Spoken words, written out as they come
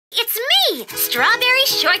It's me, Strawberry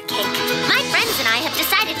Shortcake. My friends and I have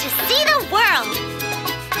decided to see the world.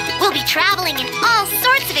 We'll be traveling in all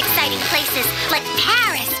sorts of exciting places like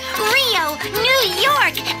Paris, Rio, New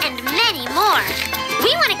York, and many more.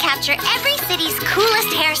 We want to capture every city's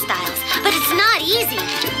coolest hairstyles, but it's not easy.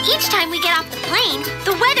 Each time we get off the plane,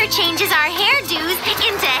 the weather changes our hairdos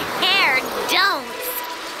into hair don'ts.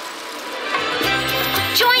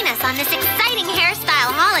 Join us on this exciting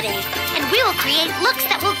hairstyle holiday, and we will create looks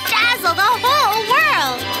that will dazzle the whole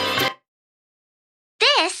world.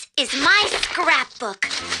 This is my scrapbook.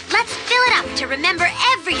 Let's fill it up to remember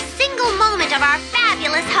every single moment of our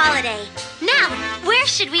fabulous holiday. Now, where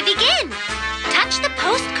should we begin? Touch the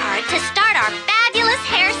postcard to start our fabulous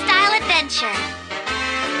hairstyle adventure.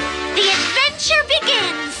 The adventure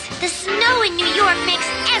begins! The snow in New York makes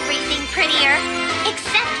everything prettier.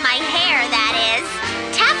 Except my hair, that is.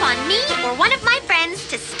 Tap on me or one of my friends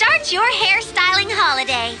to start your hairstyling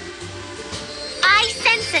holiday. I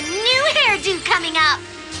sense a new hairdo coming up.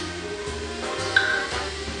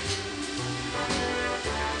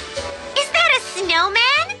 Is that a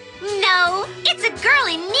snowman? No, it's a girl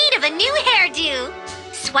in need of a new hairdo.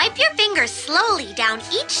 Swipe your fingers slowly down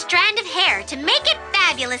each strand of hair to make it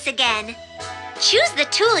fabulous again. Choose the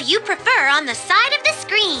tool you prefer on the side of the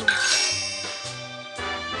screen.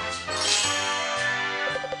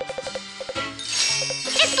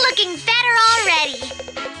 It's looking better already.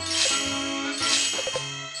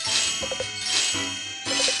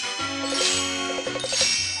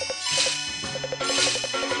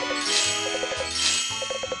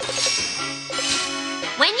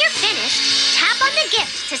 When you're finished, tap on the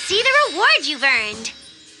gift to see the reward you've earned.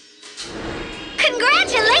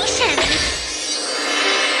 Congratulations!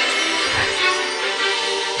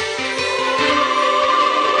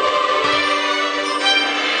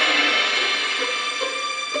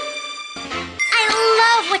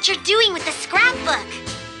 What you're doing with the scrapbook.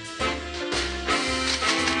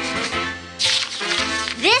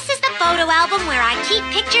 This is the photo album where I keep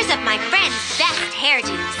pictures of my friends' best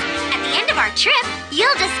hairdos. At the end of our trip,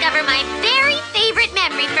 you'll discover my very favorite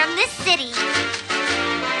memory from this city.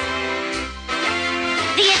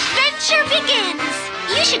 The adventure begins!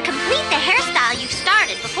 You should complete the hairstyle you've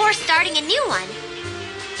started before starting a new one.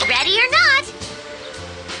 Ready or not?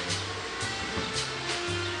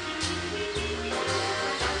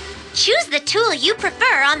 Choose the tool you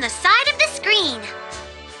prefer on the side of the screen.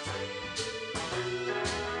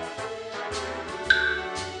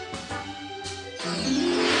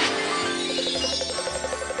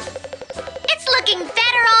 It's looking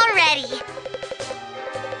better already.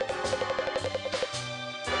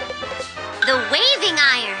 The waving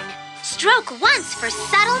iron. Stroke once for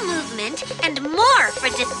subtle movement and more for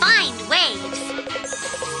defined waves.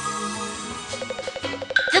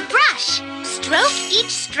 The brush. Stroke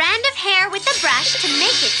each strand of hair with the brush to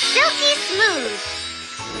make it silky smooth.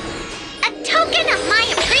 A token of my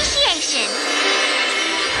appreciation.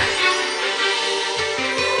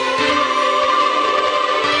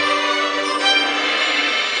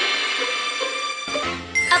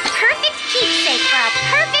 A perfect keepsake for a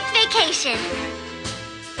perfect vacation.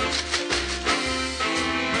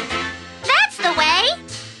 That's the way.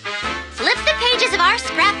 Flip the pages of our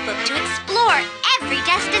scrapbook to explore every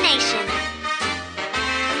destination.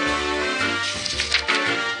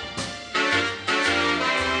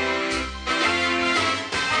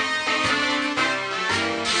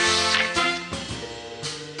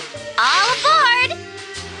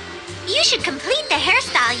 You should complete the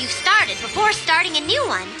hairstyle you've started before starting a new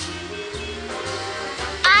one.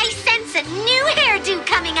 I sense a new hairdo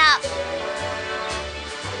coming up.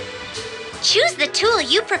 Choose the tool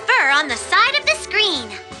you prefer on the side of the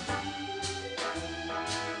screen.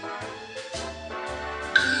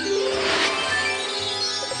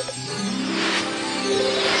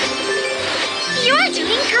 You're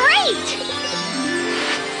doing great!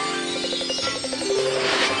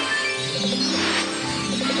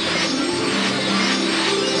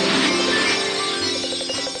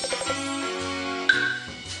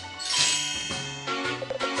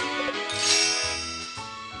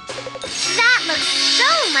 That looks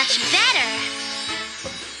so much better.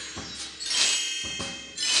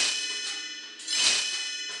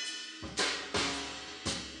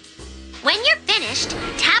 When you're finished,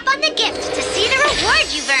 tap on the gift to see the reward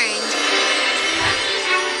you've earned.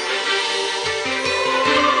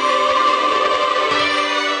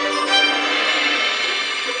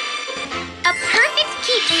 A perfect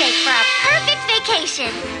keepsake for a perfect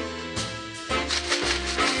vacation.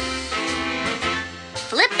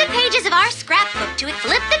 Flip the pages of our scrapbook to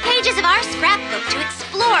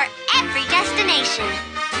explore every destination.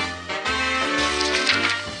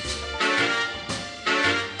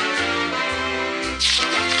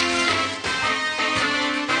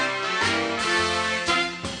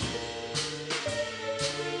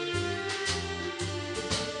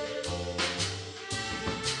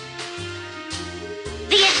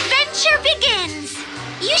 begins!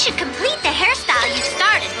 You should complete the hairstyle you've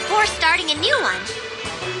started before starting a new one.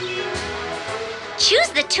 Choose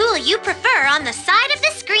the tool you prefer on the side of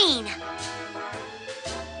the screen.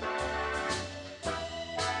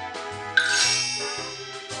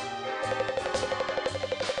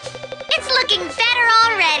 It's looking better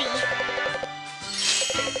already.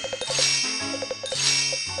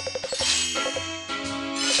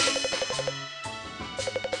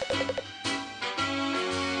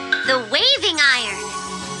 The waving iron.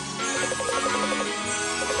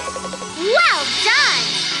 Well done!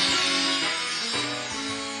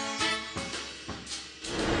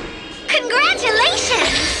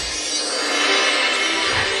 Congratulations!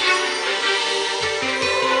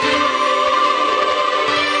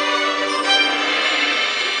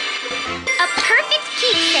 A perfect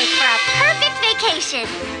keepsake for a perfect vacation.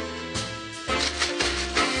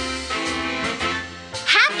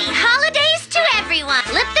 Happy holidays to everyone!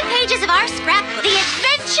 Flip the pages of our scrapbook. The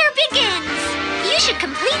adventure begins! You should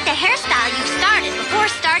complete the hairstyle you've started before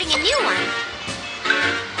starting a new one.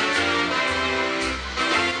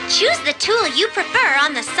 Choose the tool you prefer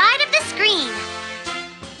on the side of the screen.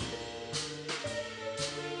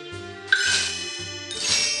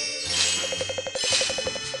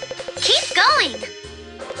 Keep going!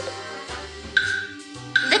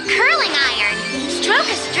 The curling iron. Stroke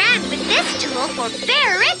a strand with this tool for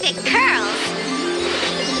terrific curls.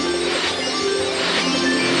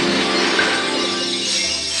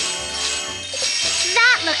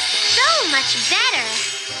 That looks so much better.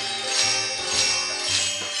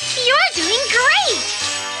 You're doing great!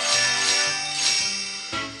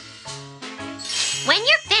 When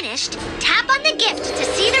you're finished, tap on the gift to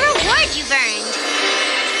see the reward you've earned.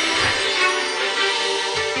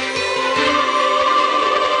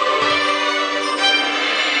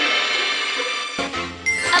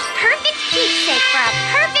 A perfect keepsake for a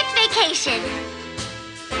perfect vacation.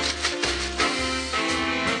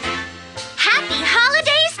 Happy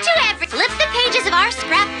holidays to everyone! Flip the pages of our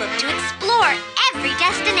scrapbook to explore every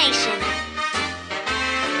destination.